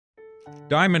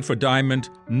Diamond for diamond,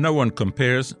 no one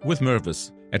compares with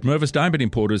Mervis. At Mervis Diamond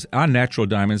Importers, our natural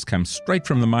diamonds come straight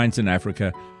from the mines in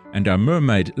Africa, and our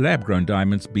mermaid lab-grown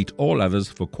diamonds beat all others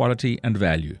for quality and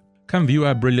value. Come view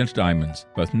our brilliant diamonds,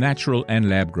 both natural and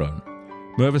lab-grown.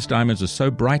 Mervis diamonds are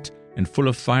so bright and full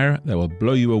of fire they will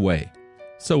blow you away.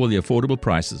 So will the affordable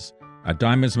prices. Our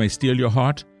diamonds may steal your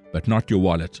heart, but not your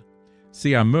wallet.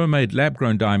 See our mermaid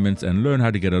lab-grown diamonds and learn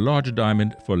how to get a larger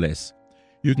diamond for less.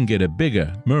 You can get a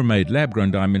bigger mermaid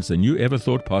lab-grown diamonds than you ever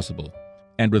thought possible.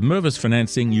 And with Mervis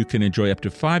financing, you can enjoy up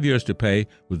to 5 years to pay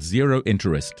with zero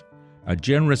interest. Our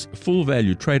generous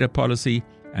full-value trader policy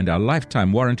and our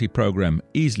lifetime warranty program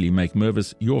easily make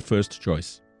Mervis your first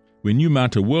choice. When you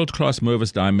mount a world-class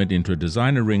Mervis diamond into a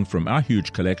designer ring from our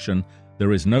huge collection,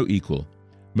 there is no equal.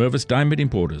 Mervis Diamond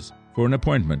Importers. For an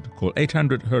appointment, call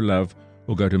 800-HER-LOVE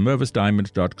or go to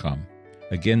mervisdiamond.com.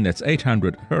 Again, that's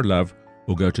 800-HER-LOVE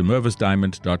or go to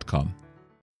mervisdiamond.com.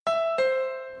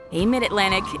 Hey,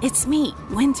 Mid-Atlantic, it's me,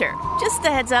 Winter. Just a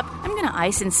heads up, I'm gonna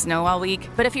ice and snow all week,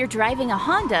 but if you're driving a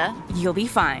Honda, you'll be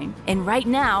fine. And right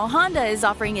now, Honda is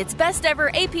offering its best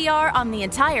ever APR on the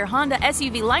entire Honda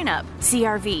SUV lineup.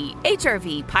 CR-V,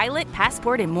 HR-V, Pilot,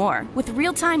 Passport, and more. With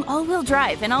real-time all-wheel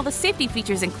drive and all the safety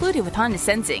features included with Honda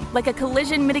Sensing, like a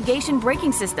collision mitigation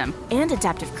braking system and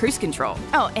adaptive cruise control.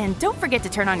 Oh, and don't forget to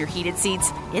turn on your heated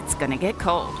seats. It's gonna get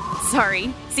cold.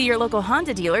 Sorry. See your local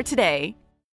Honda dealer today.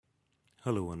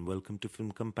 Hello and welcome to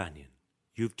Film Companion.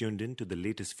 You've tuned in to the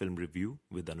latest film review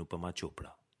with Anupama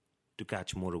Chopra. To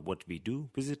catch more of what we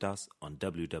do, visit us on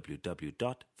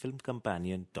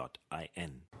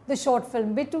www.filmcompanion.in. The short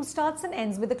film Bittu starts and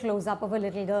ends with a close-up of a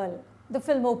little girl. The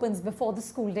film opens before the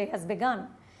school day has begun.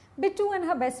 Bittu and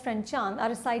her best friend Chand are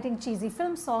reciting cheesy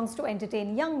film songs to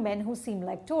entertain young men who seem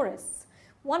like tourists.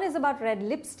 One is about red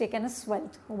lipstick and a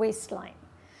svelte waistline.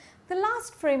 The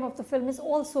last frame of the film is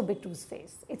also Bittu's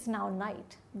face. It's now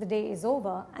night. The day is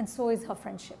over, and so is her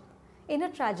friendship, in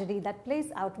a tragedy that plays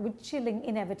out with chilling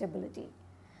inevitability.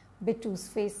 Bittu's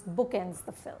face bookends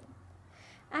the film.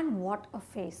 And what a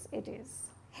face it is.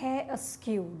 Hair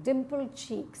askew, dimpled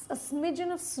cheeks, a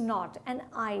smidgen of snot, and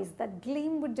eyes that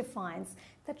gleam with defiance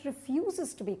that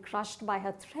refuses to be crushed by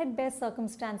her threadbare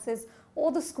circumstances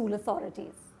or the school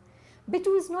authorities.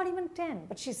 Bittu is not even 10,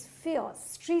 but she's fierce,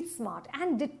 street smart,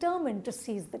 and determined to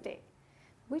seize the day.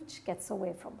 Which gets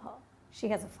away from her. She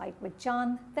has a fight with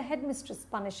Chand, the headmistress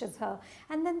punishes her,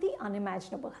 and then the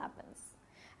unimaginable happens.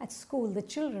 At school, the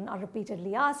children are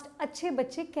repeatedly asked, "Achhe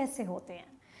bacche kaise hote hain?"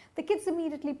 The kids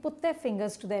immediately put their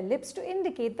fingers to their lips to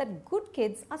indicate that good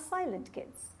kids are silent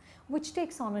kids, which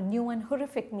takes on a new and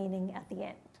horrific meaning at the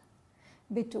end.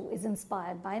 Bittu is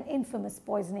inspired by an infamous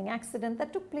poisoning accident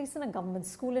that took place in a government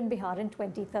school in Bihar in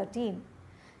 2013.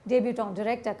 Debutant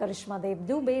director Karishma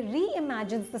Dube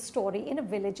reimagines the story in a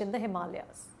village in the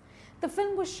Himalayas. The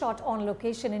film was shot on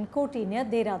location in Koti near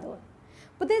Dehradun.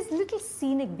 But there's little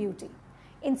scenic beauty.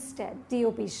 Instead,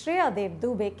 DOP Shreya Dev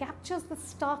Dube captures the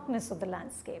starkness of the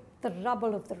landscape, the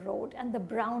rubble of the road, and the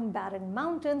brown barren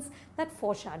mountains that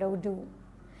foreshadow doom.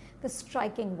 The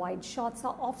striking wide shots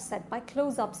are offset by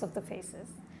close-ups of the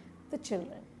faces. The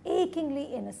children, achingly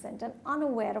innocent and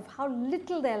unaware of how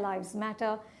little their lives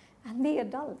matter, and the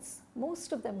adults,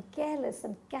 most of them careless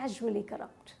and casually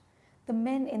corrupt. The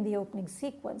men in the opening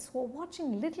sequence who are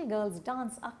watching little girls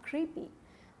dance are creepy,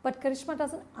 but Karishma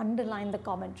doesn't underline the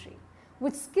commentary.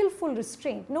 With skillful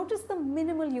restraint, notice the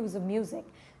minimal use of music.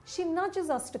 She nudges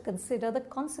us to consider the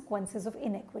consequences of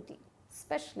inequity,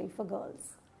 especially for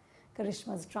girls.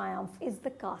 Karishma's triumph is the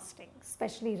casting,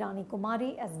 especially Rani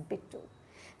Kumari as Bittu.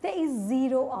 There is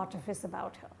zero artifice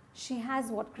about her. She has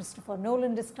what Christopher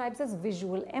Nolan describes as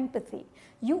visual empathy.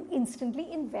 You instantly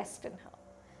invest in her.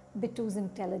 Bittu's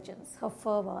intelligence, her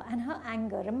fervour and her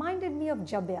anger reminded me of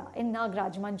Jabya in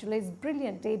Nagraj Manjule's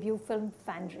brilliant debut film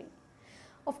Fandry.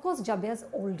 Of course, Jabya's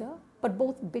older, but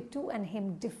both Bittu and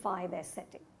him defy their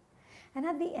setting. And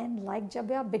at the end, like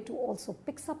Jabya, Bittu also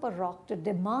picks up a rock to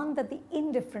demand that the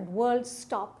indifferent world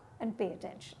stop and pay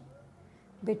attention.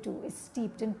 Bittu is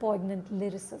steeped in poignant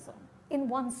lyricism. In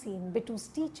one scene, Bittu's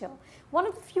teacher, one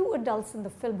of the few adults in the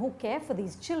film who care for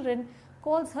these children,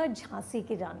 calls her Jhansi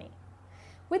ki Rani.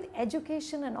 With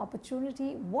education and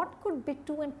opportunity, what could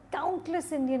Bittu and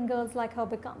countless Indian girls like her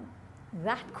become?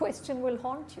 That question will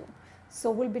haunt you.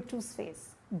 So will Bittu's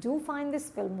face. Do find this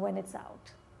film when it's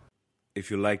out. If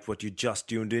you liked what you just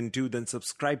tuned into, then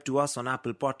subscribe to us on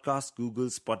Apple Podcasts, Google,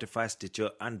 Spotify,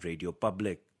 Stitcher, and Radio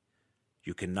Public.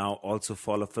 You can now also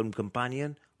follow Film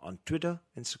Companion on Twitter,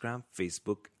 Instagram,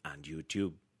 Facebook, and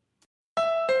YouTube.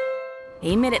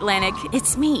 Hey, Mid-Atlantic,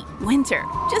 it's me, Winter.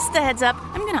 Just a heads up,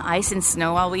 I'm gonna ice and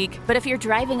snow all week, but if you're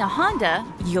driving a Honda,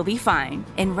 you'll be fine.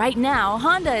 And right now,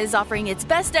 Honda is offering its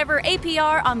best ever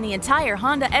APR on the entire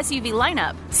Honda SUV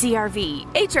lineup. CR-V,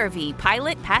 HR-V,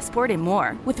 Pilot, Passport, and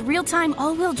more. With real-time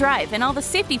all-wheel drive and all the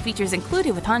safety features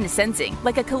included with Honda Sensing,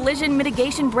 like a collision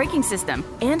mitigation braking system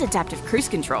and adaptive cruise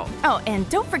control. Oh, and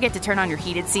don't forget to turn on your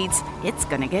heated seats. It's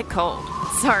gonna get cold.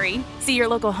 Sorry. See your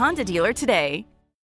local Honda dealer today.